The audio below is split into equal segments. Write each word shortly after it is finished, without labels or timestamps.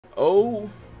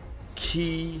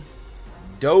Okie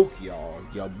doke, y'all.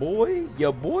 Your boy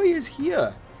is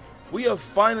here. We are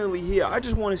finally here. I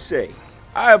just want to say,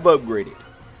 I have upgraded.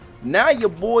 Now your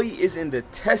boy is in the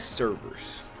test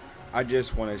servers. I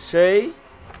just want to say,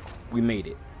 we made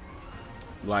it.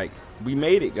 Like, we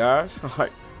made it, guys.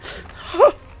 Like,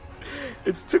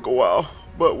 it took a while,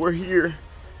 but we're here.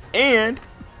 And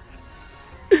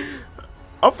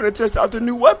I'm finna test out the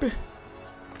new weapon.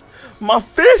 My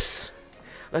fist.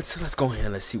 Let's go ahead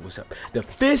and let's see what's up. The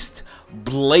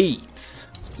FistBlades.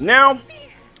 Now,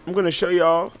 I'm gonna show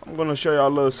y'all a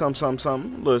little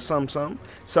something.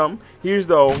 Here's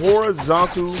the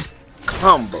horizontal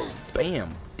combo.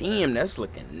 Bam. Damn, that's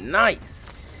looking nice.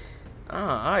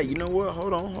 Alright, you know what?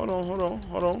 Hold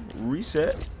on.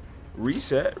 Reset.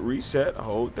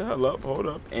 Hold the hell up. Hold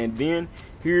up. And then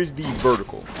here's the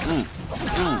vertical.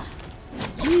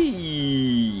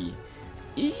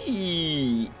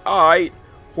 Alright.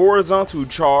 Horizontal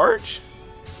charge.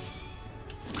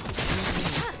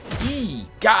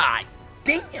 God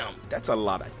damn. That's a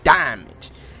lot of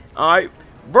damage. Alright.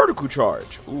 Vertical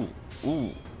charge. Ooh.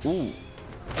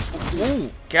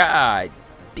 God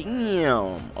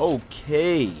damn.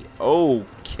 Okay.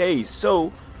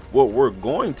 So what we're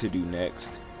going to do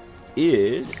next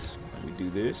is, let me do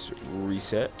this.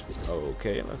 Reset.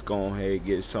 Okay. Let's go ahead and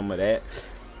get some of that.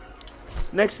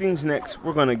 Next things next,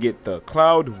 we're gonna get the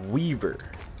Cloud Weaver,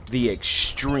 the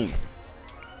Extreme.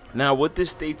 Now, what this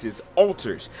states is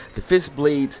alters the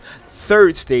FistBlades'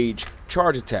 third stage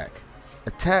charge attack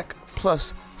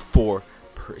plus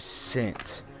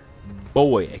 4%.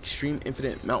 Boy, Extreme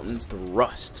Infinite Mountain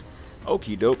Thrust.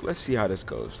 Okie doke. Let's see how this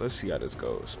goes.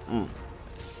 Damn,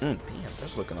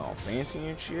 that's looking all fancy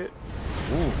and shit.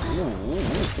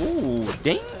 Ooh,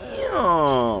 damn.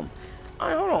 All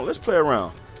right, hold on. Let's play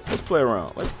around.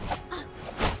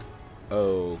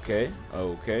 Okay,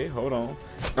 hold on.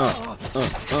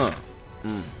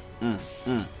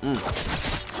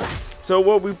 So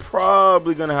what we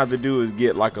probably gonna have to do is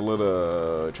get like a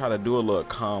little, try to do a little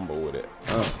combo with it.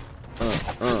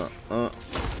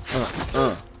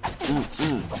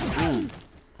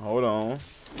 Hold on.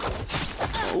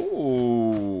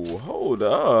 Ooh, hold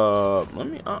up. Let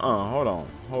me, hold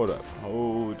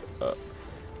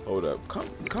up.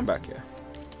 Come back here.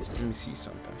 Let me see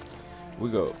something. We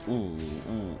go.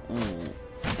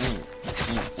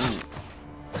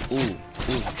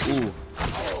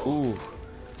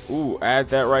 Ooh. Add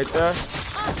that right there.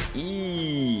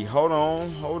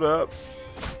 Hold up.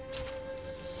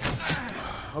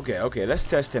 Okay. Let's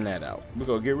testing that out. We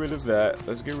go get rid of that.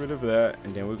 Let's get rid of that,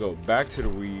 and then we go back to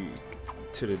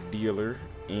the dealer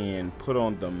and put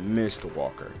on the Mist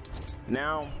Walker.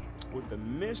 Now, with the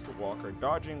Mist Walker,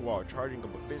 dodging while charging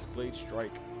up a FistBlade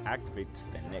strike activates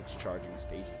the next charging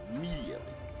stage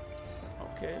immediately.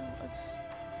 Okay,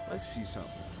 let's see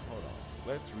something. Hold on,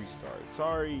 let's restart.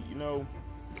 Sorry, you know,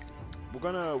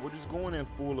 we're just going in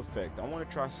full effect. I want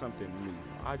to try something new.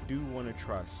 I do want to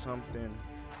try something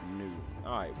new.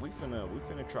 All right, we finna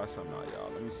try something out,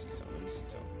 y'all. Let me see something.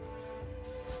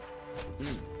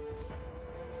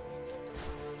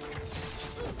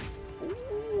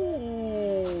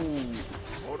 Ooh,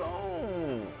 hold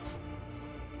on.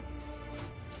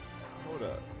 Hold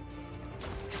up.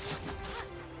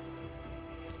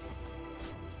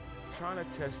 Trying to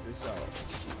test this out.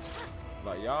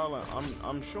 Like y'all,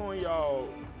 I'm showing y'all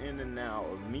in and now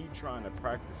of me trying to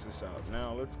practice this out.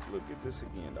 Now let's look at this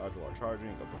again. Dodge while charging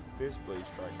up a FistBlade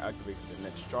strike activates the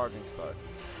next charging start.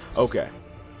 Okay.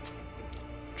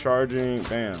 Charging,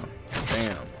 bam.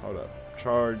 Hold up.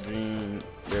 Charging,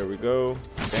 there we go.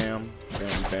 Bam.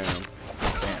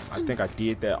 I think I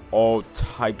did that all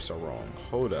types of wrong.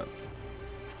 Hold up.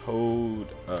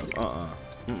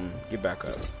 Get back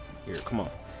up. Here, come on.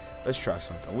 Let's try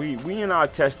something. We in our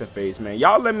testing phase, man.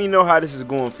 Y'all let me know how this is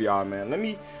going for y'all, man. Let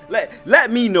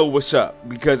me know what's up,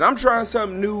 because I'm trying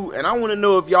something new and I want to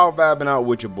know if y'all vibing out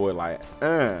with your boy like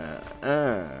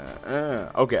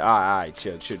Okay, all right,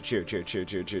 chill.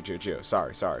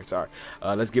 Sorry.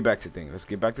 Let's get back to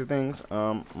things.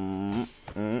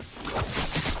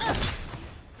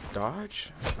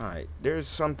 Dodge. All right, there's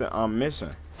something I'm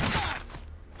missing.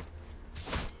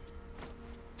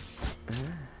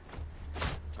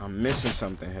 I'm missing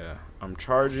something here. I'm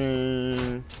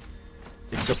charging.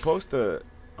 It's supposed to.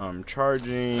 I'm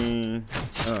charging.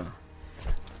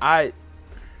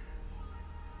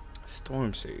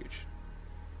 Storm Sage.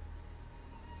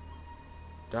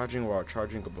 Dodging while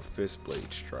charging up a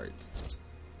FistBlade strike.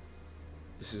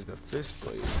 This is the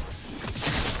FistBlade.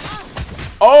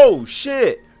 Oh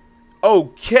shit.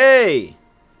 Okay.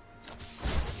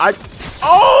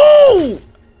 Oh.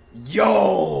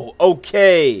 Yo,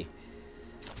 okay.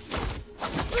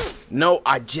 No,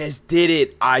 I just did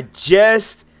it. I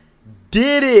just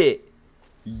did it.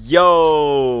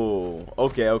 Yo.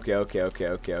 Okay. I'm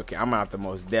gonna have to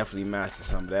most definitely master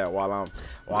some of that while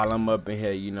I'm up in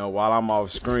here, you know, while I'm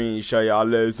off screen, show y'all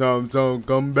let some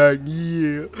come back.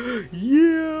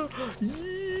 Yeah.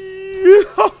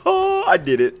 I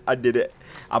did it.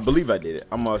 I believe I did it.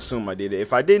 I'm gonna assume I did it.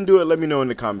 If I didn't do it, let me know in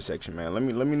the comment section, man. Let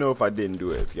me know if I didn't do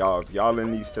it. If y'all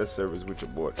in these test servers with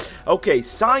your boy. Okay,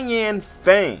 Cyan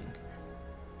Fang.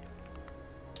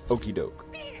 Okie doke.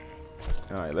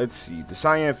 Alright, let's see. The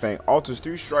Cyan Fang alters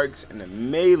 3 strikes in a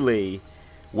melee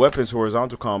weapons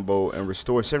horizontal combo and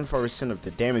restores 75% of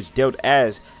the damage dealt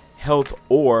as health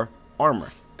or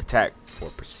armor. Attack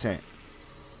 4%.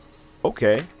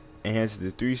 Okay. Enhances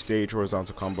the 3-stage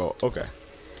horizontal combo. Okay.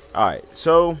 Alright,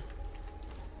 so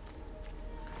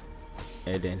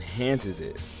it enhances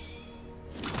it.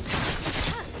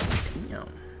 Damn.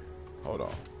 Hold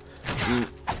on.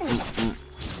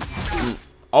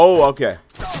 Oh, okay.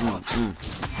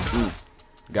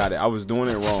 Got it. I was doing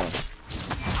it wrong.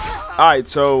 Alright,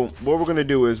 so what we're gonna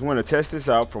do is we're gonna test this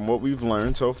out from what we've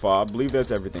learned so far. I believe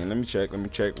that's everything. Let me check.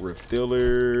 Rift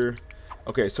Dealer.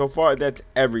 Okay, so far that's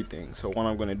everything. So what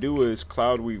I'm gonna do is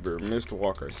Cloud Weaver, Mist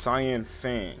Walker, Cyan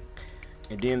Fang,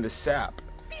 and then the sap.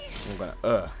 I'm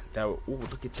gonna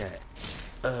look at that.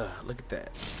 Look at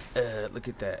that. Look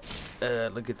at that.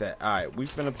 Look at that. Alright, we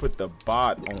finna put the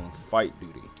bot on fight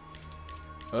duty.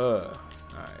 Alright.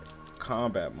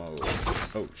 Combat mode.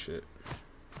 Oh shit.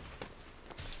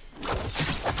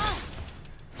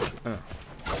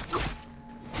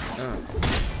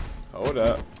 Hold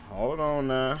up. Hold on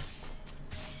now.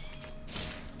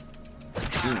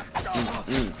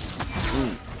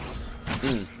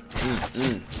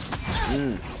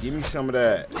 Give me some of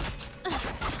that.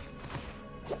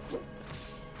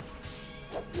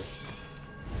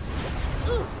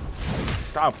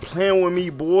 Stop playing with me,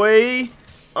 boy.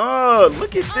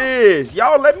 Look at this.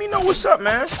 Y'all let me know what's up,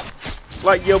 man.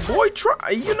 Like your boy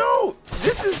try, you know,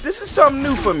 this is something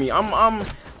new for me.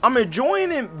 I'm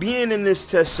enjoying it being in this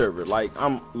test server. Like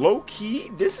I'm low key.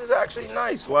 This is actually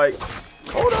nice. Like,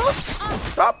 hold up.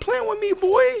 Stop playing with me,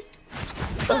 boy.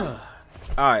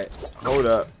 Alright, hold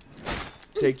up.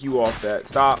 Take you off that.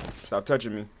 Stop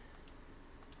touching me.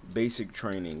 Basic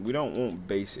training. We don't want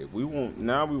basic. We want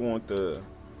the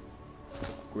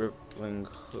gripping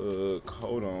hook.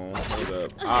 Hold on, hold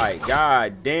up. Alright,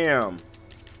 god damn.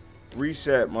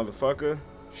 Reset, motherfucker.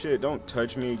 Shit, don't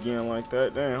touch me again like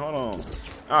that. Damn, hold on.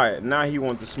 Alright, now he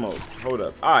wants the smoke. Hold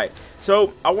up. Alright,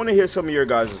 so I want to hear some of your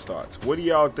guys' thoughts. What do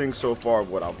y'all think so far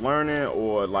of what I'm learning?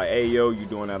 Or like, hey, yo, you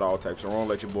doing that all types of wrong.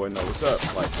 Let your boy know what's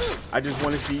up. Like, I just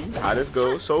want to see how this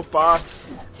goes. So far,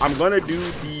 I'm going to do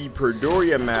the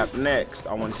Perdoria map next.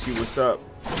 I want to see what's up.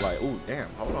 Like, ooh, damn,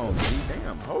 hold on, G.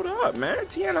 Damn, hold up, man.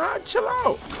 TNI, chill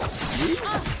out. G.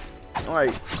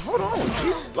 Like, hold on,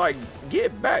 G. Like,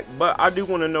 get back. But I do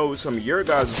want to know some of your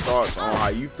guys' thoughts on how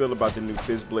you feel about the new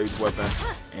FistBlades weapon.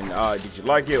 And did you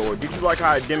like it, or did you like how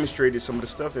I demonstrated some of the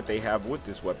stuff that they have with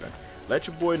this weapon? Let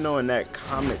your boy know in that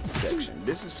comment section.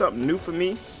 This is something new for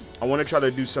me. I want to try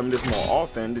to do some of this more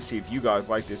often to see if you guys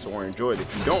like this or enjoy it.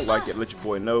 If you don't like it, let your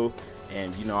boy know.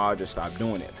 And, you know, I'll just stop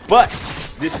doing it. But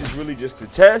this is really just a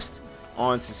test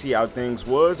on to see how things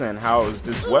was and how is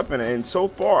this weapon. And so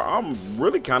far, I'm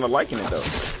really kind of liking it, though.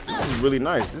 This is really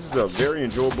nice. This is a very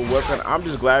enjoyable weapon. I'm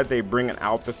just glad they bringing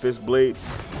out the FistBlades.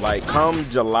 Like, come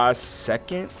July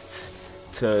 2nd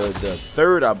to the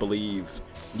 3rd, I believe.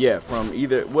 Yeah, from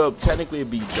either, well, technically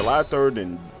it'd be July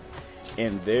 3rd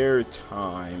in their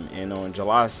time. And on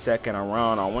July 2nd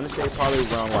around, I want to say probably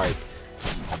around like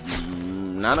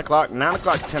 9 o'clock,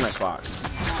 10 o'clock,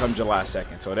 come July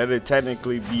 2nd. So that'll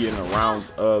technically be in the rounds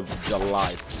of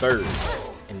July 3rd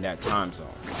in that time zone.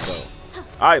 So,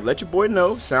 all right, let your boy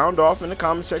know. Sound off in the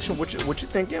comment section what you're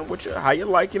thinking, how you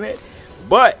liking it.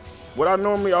 But what I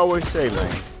normally always say,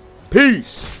 man,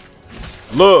 peace,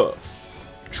 love,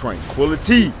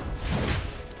 tranquility.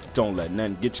 Don't let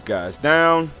nothing get you guys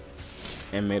down.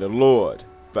 And may the Lord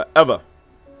forever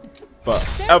Their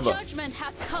judgment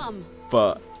has come.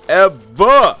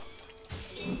 Forever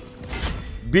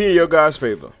be in your guys'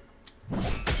 favor.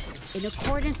 In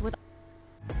accordance with